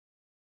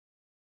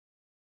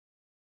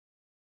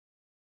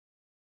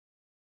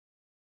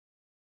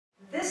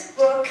This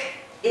book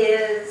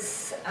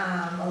is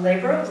a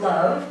labor of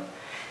love,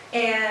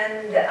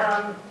 and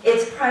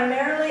it's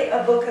primarily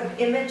a book of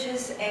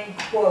images and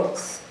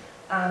quotes.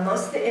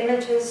 Most of the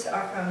images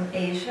are from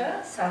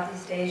Asia,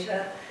 Southeast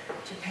Asia,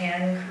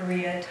 Japan,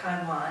 Korea,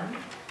 Taiwan,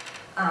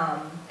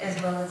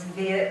 as well as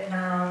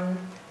Vietnam,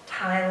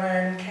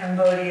 Thailand,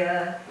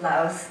 Cambodia,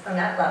 Laos,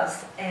 not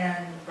Laos,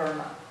 and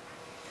Burma.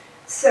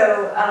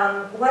 So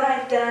what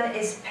I've done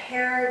is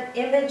paired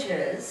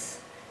images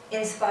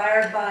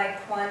inspired by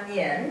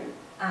Guanyin,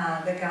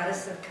 the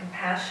goddess of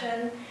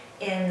compassion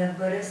in the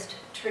Buddhist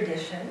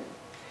tradition,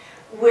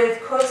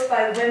 with quotes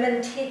by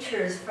women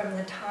teachers from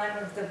the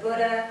time of the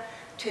Buddha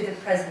to the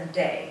present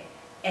day.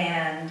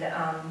 And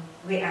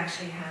we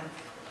actually have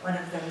one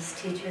of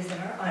those teachers in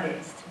our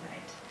audience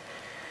tonight.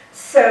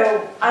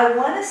 So I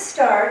want to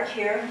start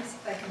here, let's see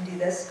if I can do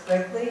this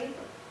quickly,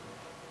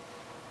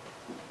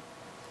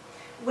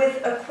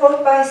 with a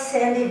quote by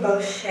Sandy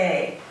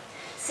Boucher.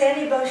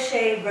 Sandy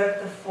Boucher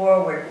wrote the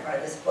foreword for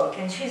this book,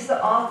 and she's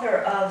the author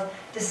of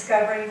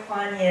Discovering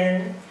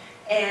Guanyin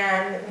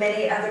and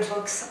many other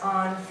books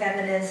on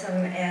feminism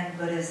and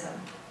Buddhism.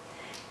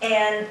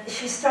 And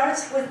she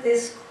starts with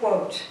this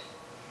quote: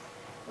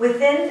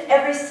 "Within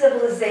every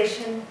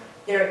civilization,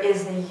 there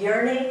is a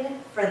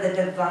yearning for the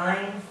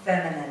divine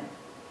feminine."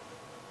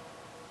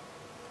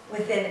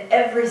 Within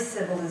every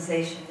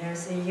civilization,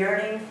 there's a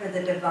yearning for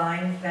the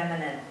divine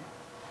feminine.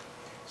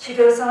 She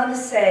goes on to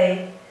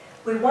say,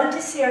 "We want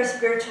to see our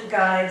spiritual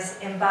guides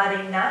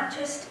embodied not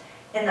just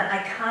in the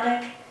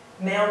iconic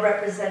male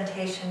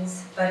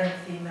representations, but in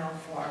female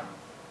form."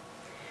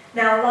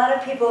 Now, a lot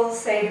of people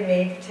say to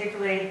me,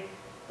 particularly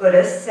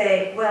Buddhists,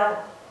 say,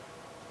 well,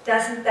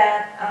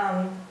 that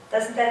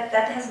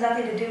has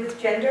nothing to do with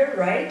gender,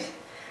 right?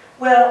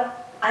 Well,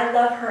 I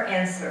love her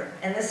answer,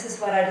 and this is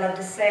what I'd love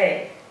to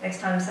say next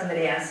time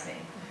somebody asks me.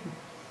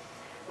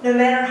 No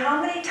matter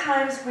how many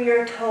times we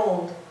are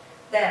told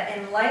that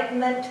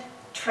enlightenment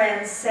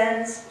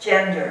transcends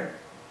gender,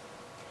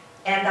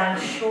 and I'm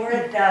sure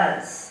it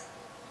does,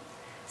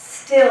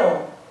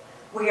 still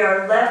we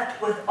are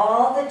left with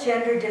all the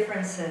gender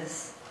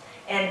differences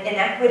and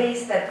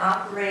inequities that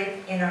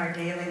operate in our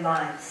daily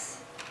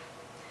lives,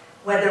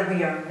 whether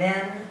we are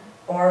men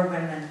or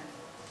women.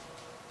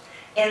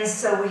 And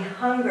so we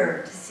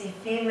hunger to see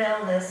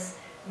femaleness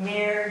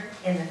mirrored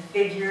in the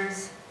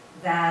figures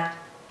that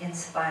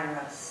inspire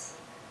us.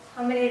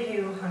 How many of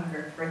you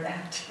hunger for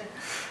that?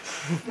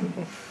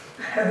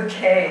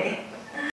 Okay.